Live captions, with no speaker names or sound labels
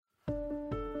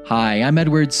Hi, I'm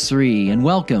Edward Sri, and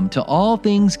welcome to All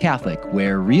Things Catholic,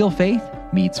 where real faith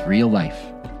meets real life.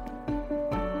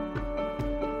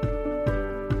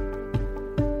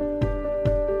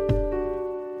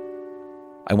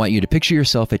 I want you to picture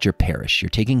yourself at your parish. You're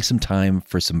taking some time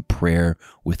for some prayer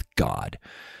with God.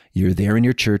 You're there in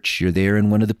your church, you're there in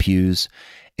one of the pews,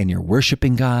 and you're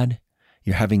worshiping God.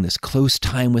 You're having this close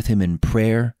time with Him in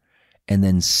prayer, and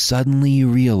then suddenly you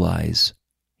realize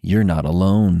you're not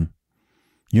alone.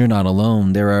 You're not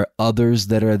alone. There are others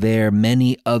that are there,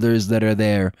 many others that are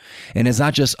there. And it's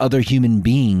not just other human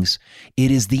beings.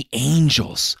 It is the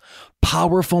angels,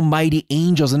 powerful, mighty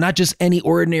angels, and not just any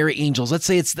ordinary angels. Let's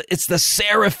say it's the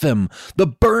seraphim, the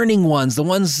burning ones, the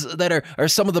ones that are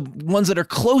some of the ones that are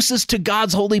closest to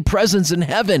God's holy presence in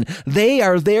heaven. They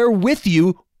are there with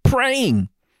you praying.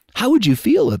 How would you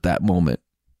feel at that moment?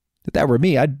 If that were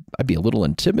me, I'd be a little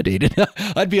intimidated.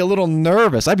 I'd be a little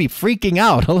nervous. I'd be freaking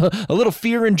out. A little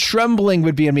fear and trembling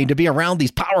would be in me to be around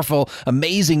these powerful,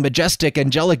 amazing, majestic,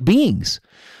 angelic beings.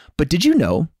 But did you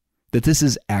know that this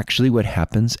is actually what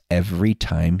happens every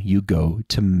time you go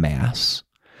to Mass?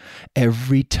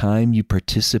 Every time you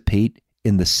participate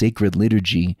in the sacred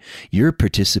liturgy, you're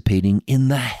participating in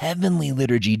the heavenly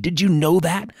liturgy. Did you know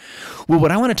that? Well,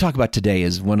 what I want to talk about today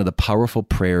is one of the powerful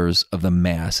prayers of the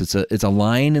Mass. It's a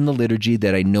line in the liturgy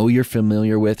that I know you're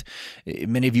familiar with.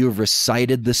 Many of you have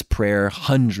recited this prayer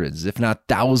hundreds, if not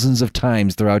thousands of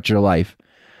times throughout your life.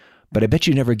 But I bet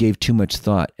you never gave too much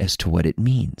thought as to what it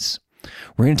means.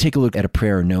 We're going to take a look at a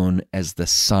prayer known as the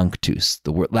Sanctus,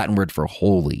 the Latin word for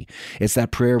holy. It's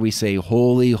that prayer we say,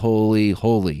 Holy, holy,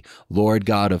 holy, Lord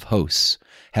God of hosts.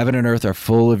 Heaven and earth are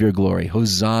full of your glory.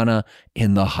 Hosanna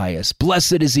in the highest.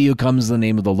 Blessed is he who comes in the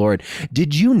name of the Lord.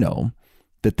 Did you know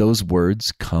that those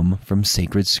words come from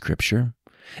sacred scripture?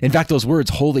 In fact, those words,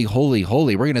 holy, holy,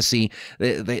 holy, we're going to see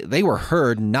they were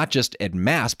heard not just at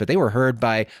Mass, but they were heard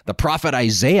by the prophet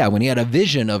Isaiah when he had a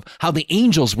vision of how the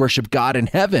angels worship God in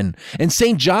heaven. And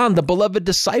St. John, the beloved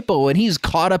disciple, when he's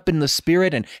caught up in the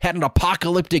Spirit and had an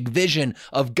apocalyptic vision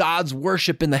of God's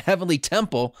worship in the heavenly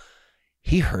temple,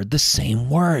 he heard the same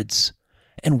words.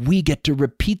 And we get to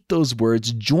repeat those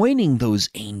words, joining those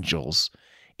angels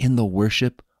in the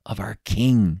worship of our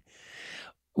King.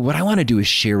 What I want to do is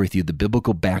share with you the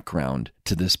biblical background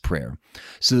to this prayer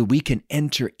so that we can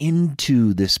enter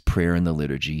into this prayer in the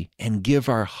liturgy and give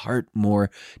our heart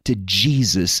more to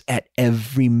Jesus at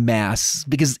every Mass.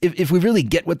 Because if we really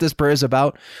get what this prayer is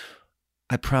about,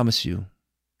 I promise you,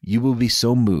 you will be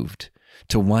so moved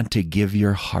to want to give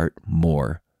your heart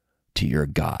more to your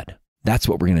God. That's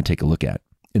what we're going to take a look at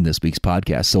in this week's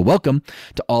podcast. So welcome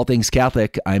to All Things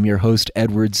Catholic. I'm your host,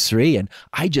 Edward Sri, and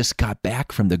I just got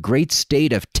back from the great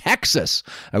state of Texas.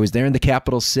 I was there in the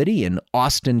capital city in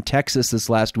Austin, Texas this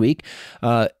last week,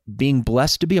 being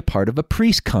blessed to be a part of a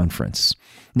priest conference.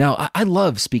 Now, I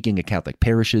love speaking at Catholic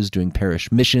parishes, doing parish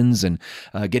missions, and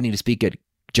getting to speak at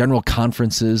general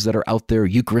conferences that are out there,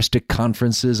 Eucharistic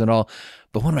conferences and all.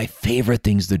 But one of my favorite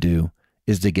things to do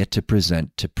is to get to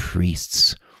present to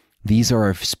priests. These are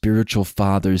our spiritual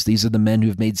fathers. These are the men who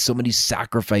have made so many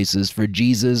sacrifices for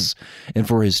Jesus and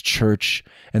for his church.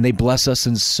 And they bless us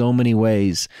in so many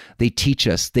ways. They teach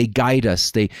us, they guide us,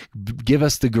 they give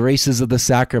us the graces of the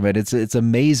sacrament. It's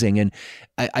amazing. And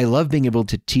I love being able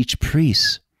to teach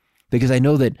priests because I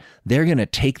know that they're going to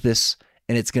take this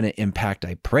and it's going to impact,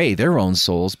 I pray, their own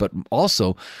souls, but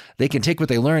also they can take what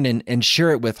they learn and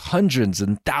share it with hundreds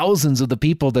and thousands of the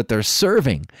people that they're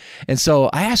serving. And so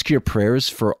I ask your prayers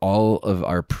for all of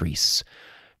our priests.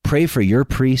 Pray for your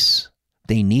priests.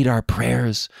 They need our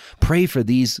prayers. Pray for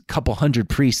these couple hundred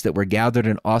priests that were gathered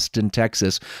in Austin,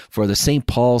 Texas for the St.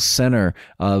 Paul's Center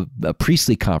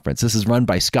priestly conference. This is run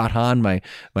by Scott Hahn,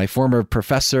 my former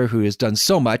professor who has done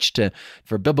so much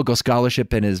for biblical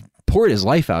scholarship and has poured his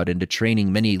life out into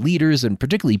training many leaders and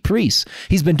particularly priests.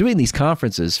 He's been doing these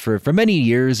conferences for many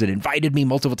years and invited me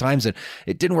multiple times, and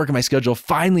it didn't work in my schedule.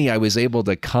 Finally, I was able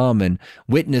to come and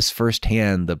witness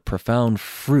firsthand the profound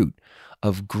fruit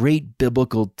of great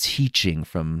biblical teaching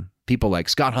from people like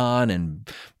Scott Hahn and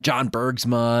John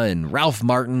Bergsma and Ralph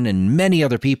Martin and many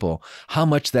other people, how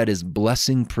much that is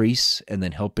blessing priests and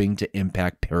then helping to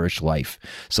impact parish life.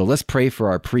 So let's pray for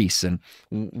our priests. And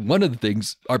one of the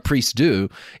things our priests do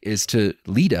is to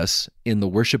lead us in the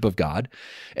worship of God.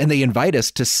 And they invite us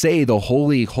to say the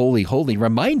holy, holy, holy,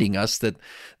 reminding us that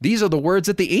these are the words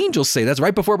that the angels say. That's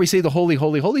right before we say the holy,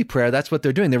 holy, holy prayer. That's what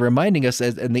they're doing. They're reminding us,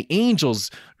 and the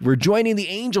angels, we're joining the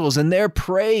angels in their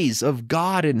praise of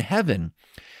God in heaven.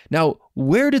 Now,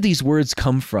 where do these words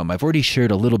come from? I've already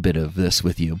shared a little bit of this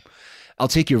with you. I'll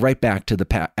take you right back to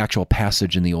the actual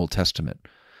passage in the Old Testament,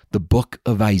 the book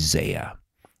of Isaiah.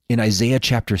 In Isaiah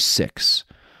chapter 6,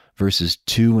 verses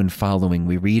 2 and following,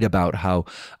 we read about how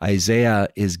Isaiah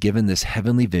is given this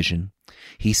heavenly vision.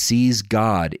 He sees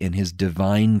God in his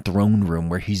divine throne room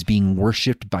where he's being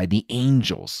worshiped by the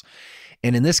angels.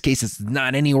 And in this case, it's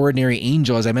not any ordinary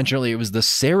angel. As I mentioned earlier, it was the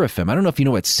seraphim. I don't know if you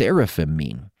know what seraphim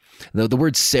mean. The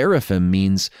word seraphim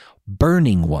means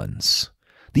burning ones.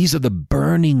 These are the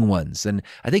burning ones. And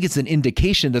I think it's an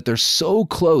indication that they're so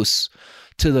close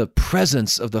to the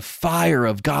presence of the fire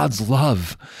of God's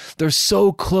love. They're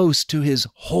so close to his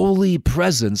holy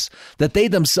presence that they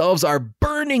themselves are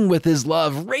burning with his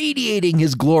love, radiating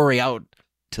his glory out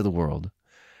to the world.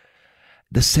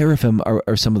 The seraphim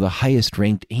are some of the highest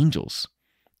ranked angels.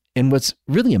 And what's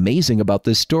really amazing about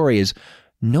this story is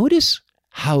notice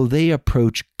how they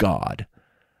approach God.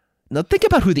 Now think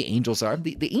about who the angels are.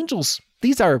 The angels,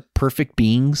 these are perfect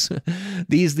beings.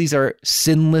 These are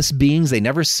sinless beings. They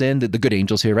never sinned. The good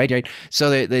angels here, right?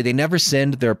 So they never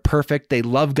sinned. They're perfect. They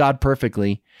love God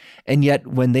perfectly. And yet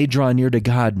when they draw near to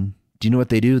God, do you know what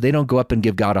they do? They don't go up and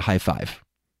give God a high five.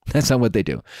 That's not what they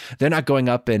do. They're not going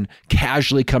up and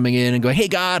casually coming in and going, "Hey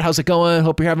God, how's it going?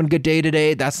 Hope you're having a good day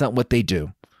today." That's not what they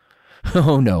do.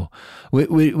 Oh no.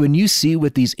 When you see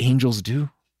what these angels do,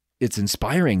 it's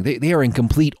inspiring. They are in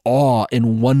complete awe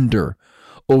and wonder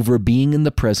over being in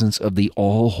the presence of the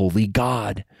all-holy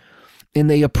God. And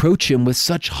they approach him with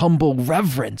such humble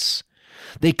reverence.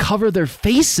 They cover their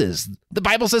faces. The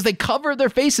Bible says they cover their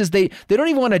faces. They don't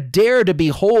even want to dare to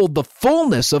behold the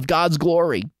fullness of God's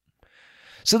glory.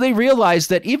 So they realize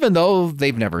that even though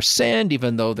they've never sinned,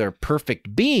 even though they're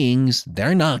perfect beings,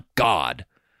 they're not God.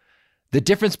 The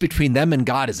difference between them and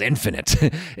God is infinite.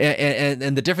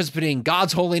 and the difference between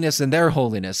God's holiness and their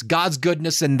holiness, God's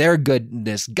goodness and their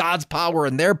goodness, God's power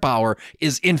and their power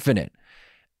is infinite.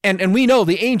 And we know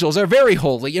the angels are very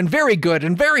holy and very good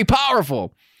and very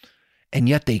powerful. And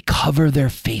yet they cover their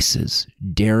faces,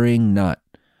 daring not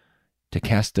to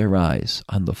cast their eyes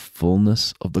on the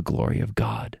fullness of the glory of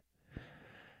God.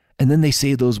 And then they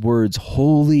say those words,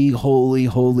 "Holy, holy,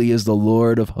 holy is the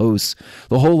Lord of hosts.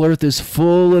 The whole earth is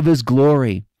full of his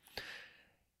glory."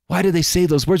 Why do they say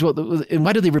those words? Well, and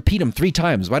why do they repeat them 3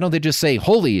 times? Why don't they just say,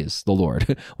 "Holy is the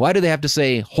Lord"? Why do they have to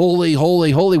say, "Holy, holy,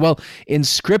 holy"? Well, in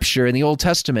Scripture, in the Old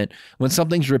Testament, when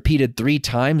something's repeated 3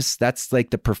 times, that's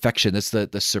like the perfection. That's the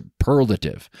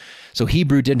superlative. So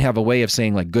Hebrew didn't have a way of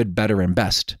saying like good, better, and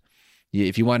best.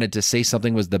 If you wanted to say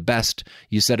something was the best,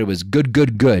 you said it was good,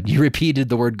 good, good. You repeated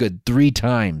the word good 3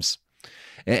 times.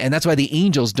 And that's why the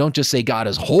angels don't just say God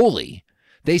is holy.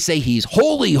 They say he's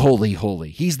holy, holy, holy.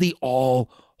 He's the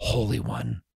all-holy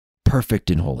one, perfect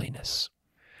in holiness.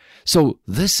 So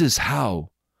this is how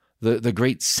the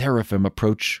great seraphim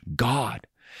approach God.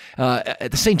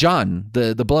 St. John,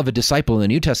 the beloved disciple in the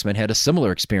New Testament, had a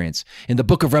similar experience. In the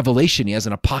book of Revelation, he has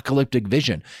an apocalyptic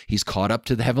vision. He's caught up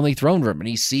to the heavenly throne room, and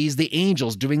he sees the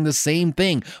angels doing the same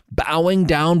thing, bowing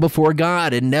down before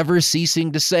God and never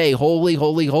ceasing to say, "Holy,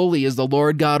 holy, holy is the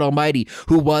Lord God Almighty,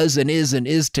 who was and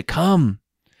is to come."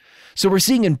 So we're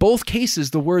seeing in both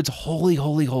cases the words holy,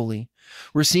 holy, holy.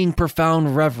 We're seeing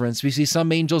profound reverence. We see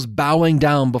some angels bowing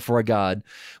down before God.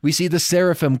 We see the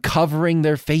seraphim covering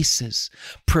their faces.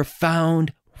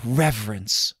 Profound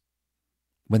reverence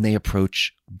when they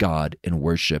approach God in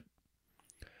worship.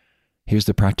 Here's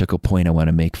the practical point I want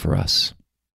to make for us.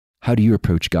 How do you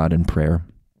approach God in prayer,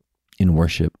 in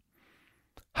worship?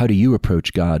 How do you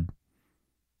approach God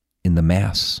in the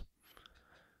Mass?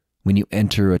 When you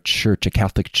enter a church, a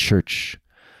Catholic church,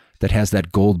 that has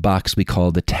that gold box we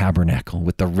call the tabernacle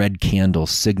with the red candle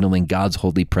signaling God's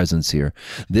holy presence here.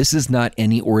 This is not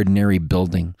any ordinary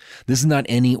building. This is not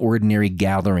any ordinary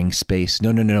gathering space.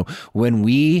 No. When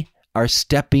we are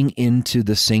stepping into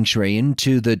the sanctuary,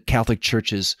 into the Catholic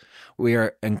churches, we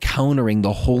are encountering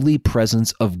the holy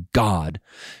presence of God.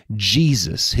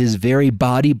 Jesus, his very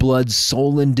body, blood,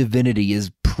 soul, and divinity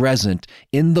is present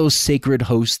in those sacred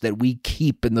hosts that we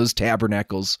keep in those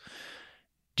tabernacles.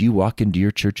 Do you walk into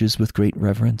your churches with great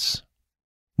reverence?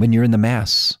 When you're in the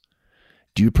Mass,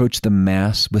 do you approach the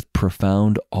Mass with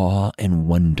profound awe and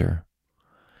wonder?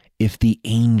 If the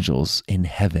angels in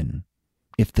heaven,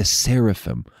 if the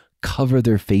seraphim cover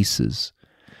their faces,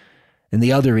 and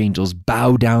the other angels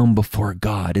bow down before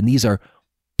God, and these are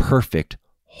perfect,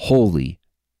 holy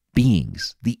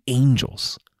beings, the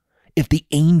angels. If the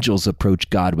angels approach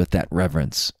God with that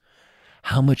reverence,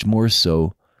 how much more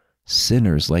so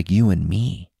sinners like you and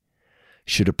me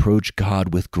should approach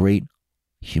God with great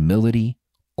humility,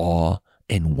 awe,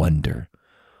 and wonder.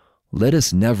 Let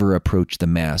us never approach the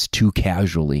Mass too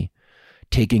casually,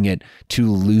 taking it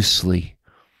too loosely.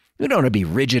 We don't want to be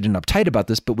rigid and uptight about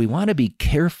this, but we want to be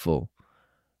careful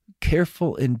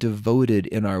careful and devoted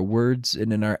in our words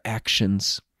and in our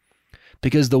actions,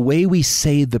 because the way we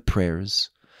say the prayers,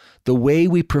 the way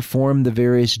we perform the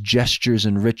various gestures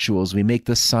and rituals, we make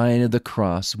the sign of the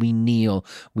cross, we kneel,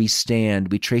 we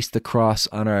stand, we trace the cross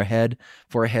on our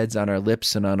foreheads, on our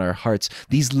lips, and on our hearts.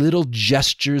 These little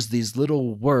gestures, these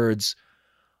little words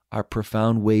are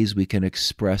profound ways we can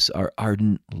express our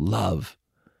ardent love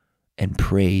and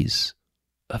praise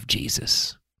of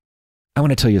Jesus. I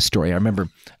want to tell you a story. I remember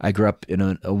I grew up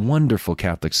in a wonderful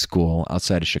Catholic school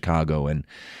outside of Chicago, and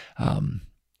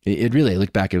it really, I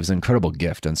look back, it was an incredible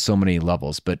gift on so many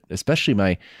levels, but especially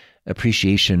my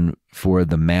appreciation for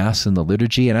the Mass and the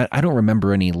liturgy. And I don't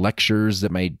remember any lectures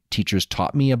that my teachers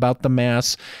taught me about the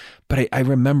Mass, but I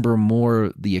remember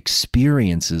more the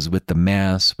experiences with the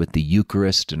Mass, with the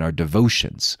Eucharist, and our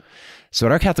devotions. So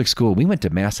at our Catholic school, we went to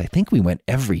Mass. I think we went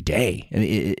every day. And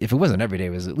if it wasn't every day,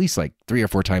 it was at least like 3 or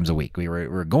 4 times a week. We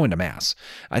were going to Mass.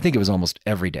 I think it was almost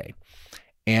every day.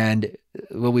 And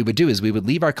what we would do is we would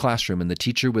leave our classroom and the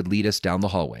teacher would lead us down the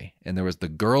hallway. And there was the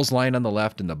girls' line on the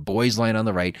left and the boys' line on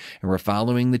the right. And we're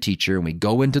following the teacher, and we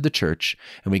go into the church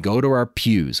and we go to our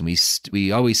pews, and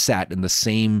we always sat in the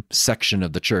same section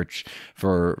of the church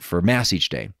for Mass each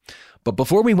day. But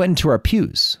before we went into our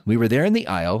pews, we were there in the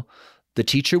aisle. The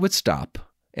teacher would stop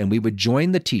and we would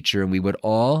join the teacher, and we would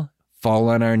all fall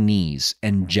on our knees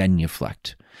and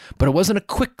genuflect. But it wasn't a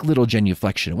quick little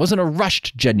genuflection. It wasn't a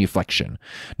rushed genuflection.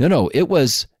 No, it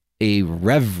was a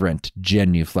reverent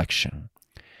genuflection.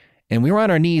 And we were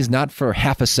on our knees not for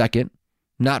half a second,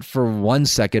 not for 1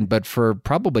 second, but for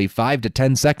probably 5 to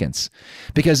 10 seconds.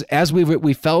 Because as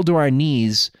we fell to our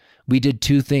knees, we did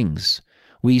 2 things.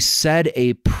 We said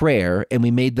a prayer and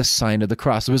we made the sign of the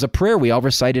cross. It was a prayer we all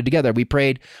recited together. We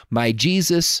prayed, "My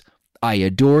Jesus, I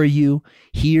adore you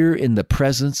here in the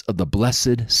presence of the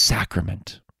Blessed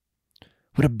Sacrament."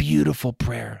 What a beautiful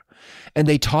prayer. And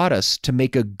they taught us to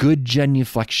make a good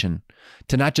genuflection,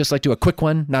 to not just like do a quick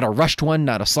one, not a rushed one,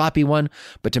 not a sloppy one,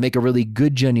 but to make a really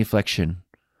good genuflection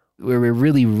where we're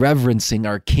really reverencing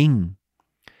our King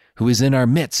who is in our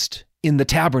midst in the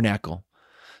tabernacle.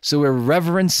 So we're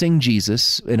reverencing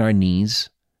Jesus in our knees,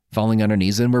 falling on our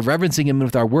knees, and we're reverencing him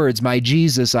with our words, "My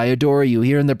Jesus, I adore you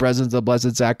here in the presence of the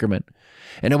Blessed Sacrament."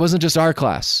 And it wasn't just our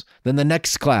class. Then the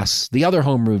next class, the other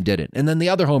homeroom did it. And then the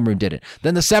other homeroom did it.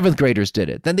 Then the 7th graders did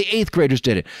it. Then the 8th graders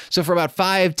did it. So for about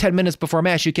 5-10 minutes before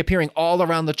Mass, you kept hearing all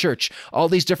around the church, all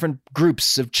these different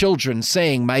groups of children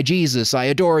saying, "My Jesus, I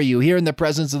adore you here in the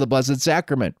presence of the Blessed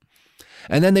Sacrament."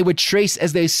 And then they would trace,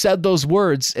 as they said those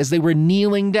words, as they were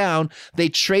kneeling down, they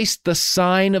traced the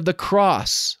sign of the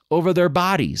cross over their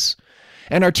bodies.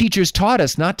 And our teachers taught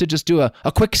us not to just do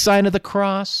a quick sign of the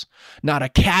cross, not a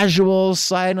casual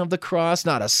sign of the cross,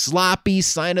 not a sloppy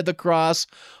sign of the cross,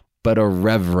 but a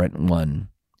reverent one,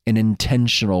 an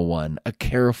intentional one, a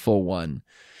careful one.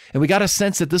 And we got a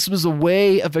sense that this was a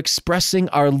way of expressing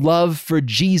our love for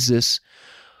Jesus,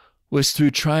 was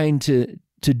through trying to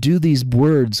do these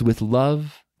words with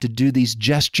love, to do these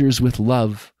gestures with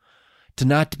love, to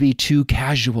not be too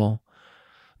casual.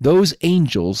 Those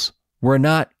angels were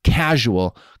not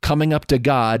casual, coming up to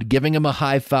God, giving him a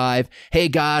high five. "Hey,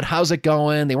 God, how's it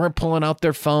going?" They weren't pulling out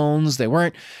their phones. They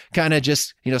weren't kind of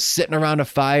just, sitting around a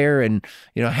fire and,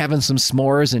 having some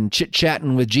s'mores and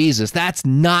chit-chatting with Jesus. That's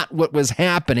not what was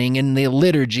happening in the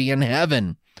liturgy in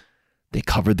heaven. They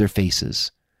covered their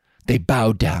faces. They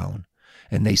bowed down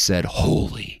and they said,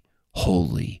 "Holy,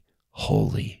 holy,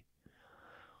 holy."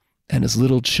 And as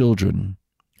little children,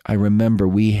 I remember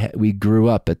we grew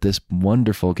up at this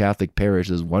wonderful Catholic parish,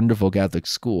 this wonderful Catholic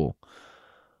school,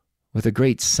 with a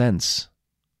great sense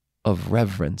of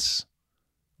reverence.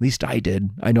 At least I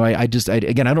did. I know I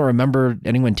don't remember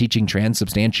anyone teaching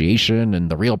transubstantiation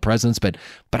and the real presence, but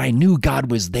I knew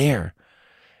God was there.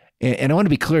 And I want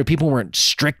to be clear, people weren't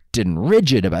strict and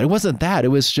rigid about it. It wasn't that. It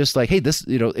was just like, hey, this,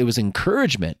 it was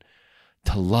encouragement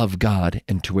to love God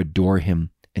and to adore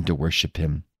him and to worship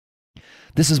him.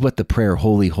 This is what the prayer,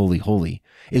 "Holy, holy, holy,"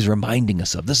 is reminding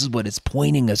us of. This is what it's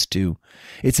pointing us to.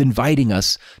 It's inviting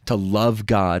us to love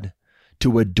God,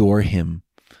 to adore him,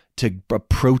 to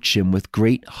approach him with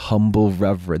great humble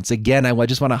reverence. Again, I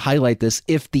just want to highlight this.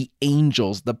 If the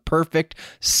angels, the perfect,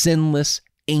 sinless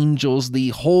angels, the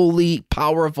holy,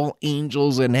 powerful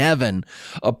angels in heaven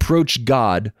approach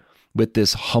God with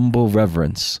this humble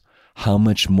reverence, how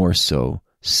much more so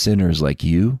sinners like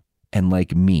you and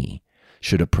like me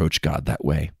should approach God that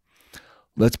way.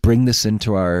 Let's bring this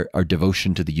into our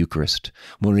devotion to the Eucharist.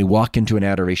 When we walk into an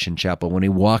adoration chapel, when we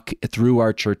walk through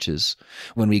our churches,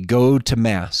 when we go to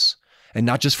Mass, and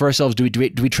not just for ourselves, do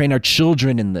we train our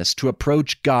children in this, to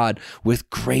approach God with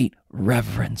great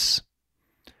reverence.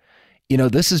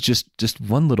 This is just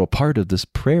one little part of this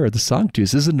prayer, the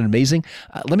Sanctus. Isn't it amazing?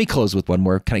 Let me close with one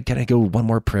more. Can I go one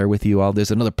more prayer with you all?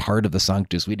 There's another part of the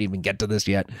Sanctus. We didn't even get to this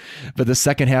yet. But the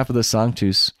second half of the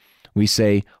Sanctus, we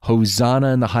say,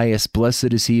 Hosanna in the highest,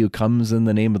 blessed is he who comes in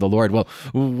the name of the Lord. Well,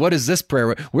 what is this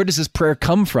prayer? Where does this prayer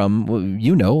come from?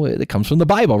 Well, it comes from the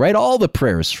Bible, right? All the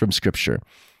prayers from Scripture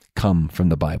come from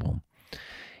the Bible.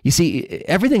 You see,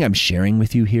 everything I'm sharing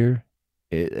with you here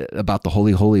about the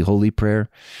holy, holy, holy prayer,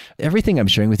 everything I'm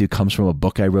sharing with you comes from a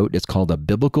book I wrote. It's called A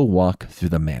Biblical Walk Through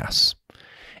the Mass.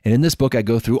 And in this book, I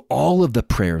go through all of the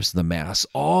prayers of the Mass,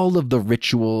 all of the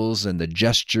rituals and the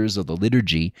gestures of the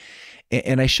liturgy.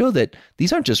 And I show that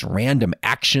these aren't just random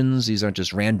actions. These aren't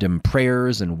just random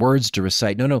prayers and words to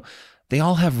recite. No, they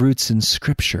all have roots in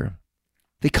Scripture.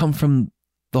 They come from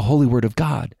the Holy Word of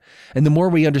God. And the more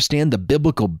we understand the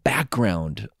biblical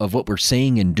background of what we're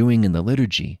saying and doing in the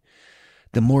liturgy,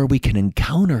 the more we can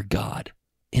encounter God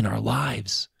in our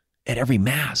lives at every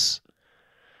Mass.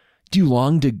 Do you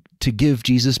long to give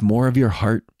Jesus more of your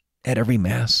heart at every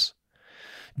Mass?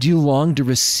 Do you long to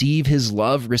receive his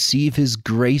love, receive his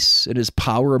grace and his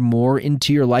power more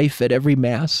into your life at every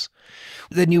Mass?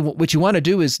 Then what you want to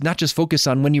do is not just focus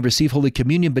on when you receive Holy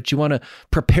Communion, but you want to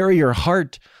prepare your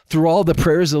heart through all the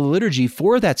prayers of the liturgy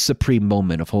for that supreme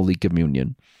moment of Holy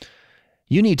Communion.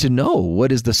 You need to know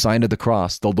what is the sign of the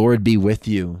cross. The Lord be with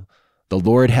you. The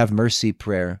Lord have mercy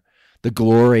prayer. The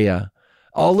Gloria.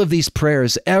 All of these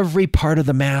prayers, every part of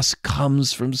the Mass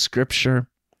comes from Scripture.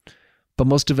 But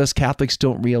most of us Catholics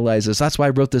don't realize this. That's why I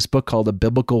wrote this book called A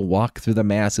Biblical Walk Through the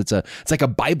Mass. It's like a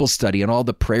Bible study on all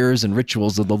the prayers and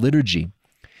rituals of the liturgy.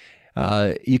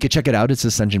 You can check it out. It's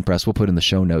Ascension Press. We'll put in the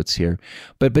show notes here.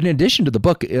 But in addition to the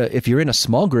book, if you're in a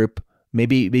small group,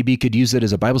 maybe you could use it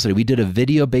as a Bible study. We did a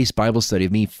video-based Bible study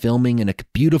of me filming in a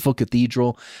beautiful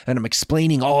cathedral, and I'm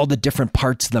explaining all the different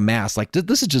parts of the Mass. Like,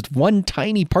 this is just one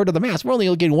tiny part of the Mass. We're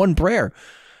only getting one prayer.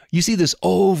 You see this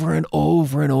over and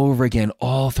over and over again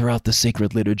all throughout the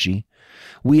sacred liturgy.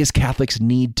 We as Catholics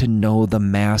need to know the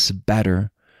Mass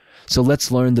better. So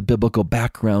let's learn the biblical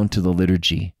background to the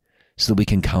liturgy so that we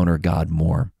can encounter God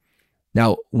more.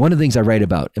 Now, one of the things I write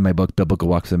about in my book, Biblical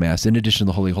Walk Through the Mass, in addition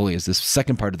to the Holy, Holy, is this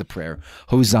second part of the prayer,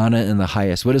 Hosanna in the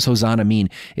highest. What does Hosanna mean?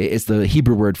 It's the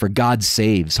Hebrew word for God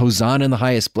saves. Hosanna in the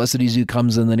highest. Blessed is he who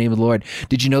comes in the name of the Lord.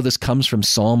 Did you know this comes from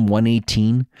Psalm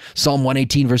 118? Psalm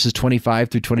 118, verses 25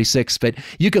 through 26. But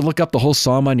you can look up the whole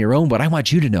psalm on your own. What I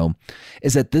want you to know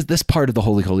is that this part of the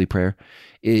Holy, Holy prayer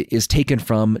is taken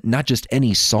from not just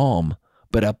any psalm,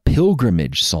 but a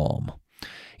pilgrimage psalm.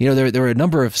 There were a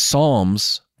number of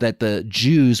psalms that the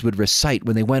Jews would recite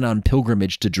when they went on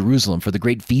pilgrimage to Jerusalem for the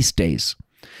great feast days.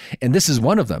 And this is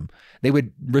one of them. They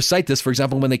would recite this, for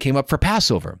example, when they came up for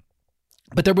Passover.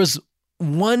 But there was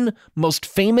one most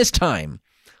famous time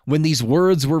when these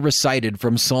words were recited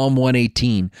from Psalm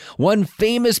 118, one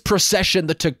famous procession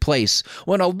that took place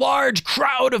when a large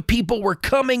crowd of people were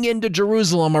coming into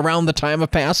Jerusalem around the time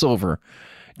of Passover.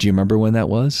 Do you remember when that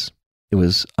was? It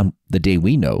was the day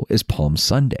we know as Palm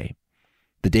Sunday.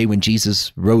 The day when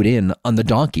Jesus rode in on the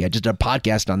donkey. I just did a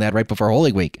podcast on that right before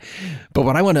Holy Week. But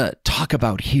what I want to talk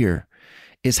about here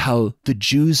is how the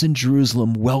Jews in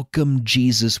Jerusalem welcomed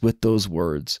Jesus with those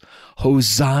words.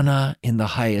 Hosanna in the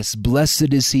highest.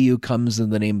 Blessed is he who comes in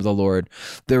the name of the Lord.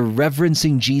 They're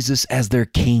reverencing Jesus as their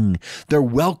king. They're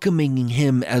welcoming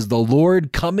him as the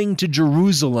Lord coming to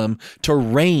Jerusalem to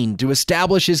reign, to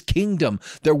establish his kingdom.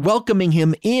 They're welcoming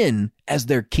him in as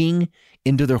their king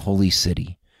into their holy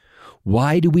city.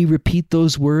 Why do we repeat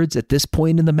those words at this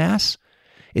point in the Mass?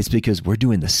 It's because we're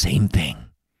doing the same thing.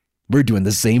 We're doing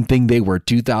the same thing they were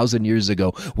 2,000 years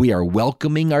ago. We are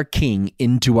welcoming our King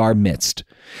into our midst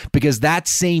because that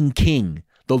same King,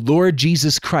 the Lord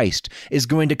Jesus Christ, is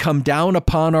going to come down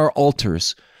upon our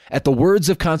altars at the words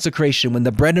of consecration when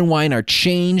the bread and wine are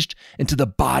changed into the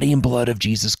body and blood of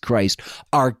Jesus Christ.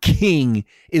 Our King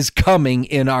is coming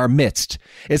in our midst.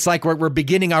 It's like we're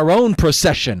beginning our own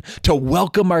procession to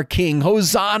welcome our King.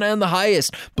 Hosanna in the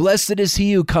highest. Blessed is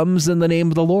he who comes in the name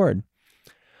of the Lord.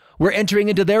 We're entering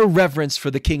into their reverence for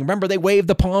the King. Remember, they waved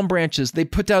the palm branches. They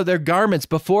put out their garments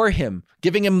before him,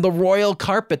 giving him the royal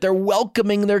carpet. They're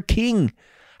welcoming their King.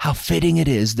 How fitting it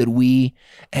is that we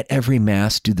at every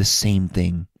Mass do the same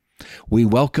thing. We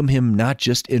welcome him not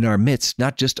just in our midst,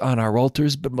 not just on our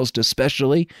altars, but most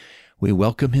especially, we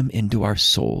welcome him into our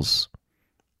souls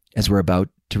as we're about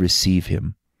to receive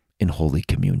him in Holy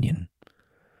Communion.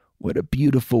 What a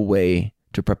beautiful way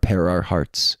to prepare our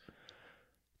hearts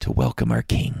to welcome our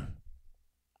King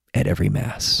at every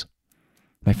Mass.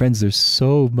 My friends, there's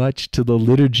so much to the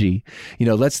liturgy.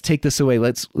 Let's take this away.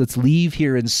 Let's leave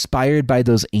here inspired by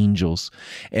those angels,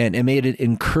 and may it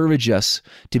encourage us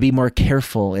to be more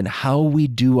careful in how we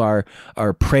do our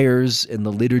prayers in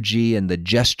the liturgy and the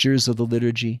gestures of the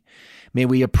liturgy. May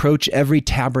we approach every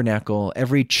tabernacle,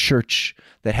 every church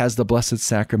that has the Blessed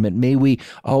Sacrament. May we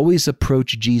always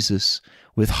approach Jesus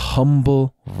with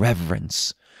humble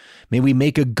reverence. May we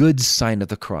make a good sign of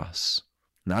the cross,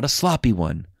 not a sloppy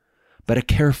one, but a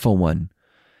careful one.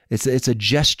 It's a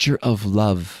gesture of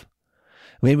love.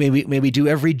 May we do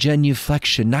every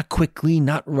genuflection, not quickly,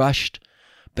 not rushed,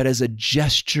 but as a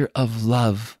gesture of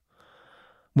love.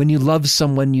 When you love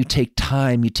someone, you take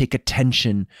time, you take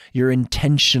attention, you're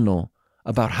intentional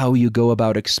about how you go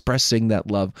about expressing that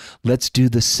love. Let's do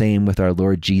the same with our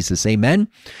Lord Jesus. Amen?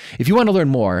 If you want to learn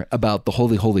more about the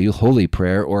Holy, Holy, Holy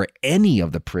prayer or any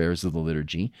of the prayers of the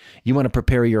liturgy, you want to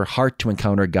prepare your heart to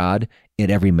encounter God in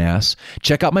every Mass,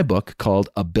 check out my book called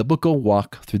A Biblical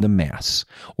Walk Through the Mass.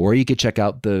 Or you could check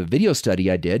out the video study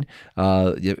I did.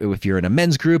 If you're in a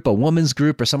men's group, a woman's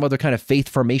group, or some other kind of faith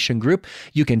formation group,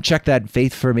 you can check that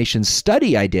faith formation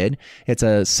study I did. It's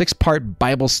a 6-part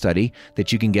Bible study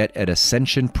that you can get at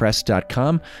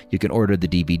ascensionpress.com. You can order the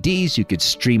DVDs, you could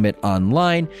stream it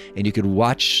online, and you could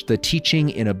watch the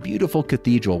teaching in a beautiful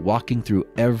cathedral, walking through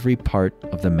every part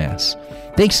of the Mass.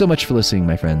 Thanks so much for listening,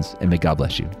 my friends, and may God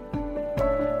bless you.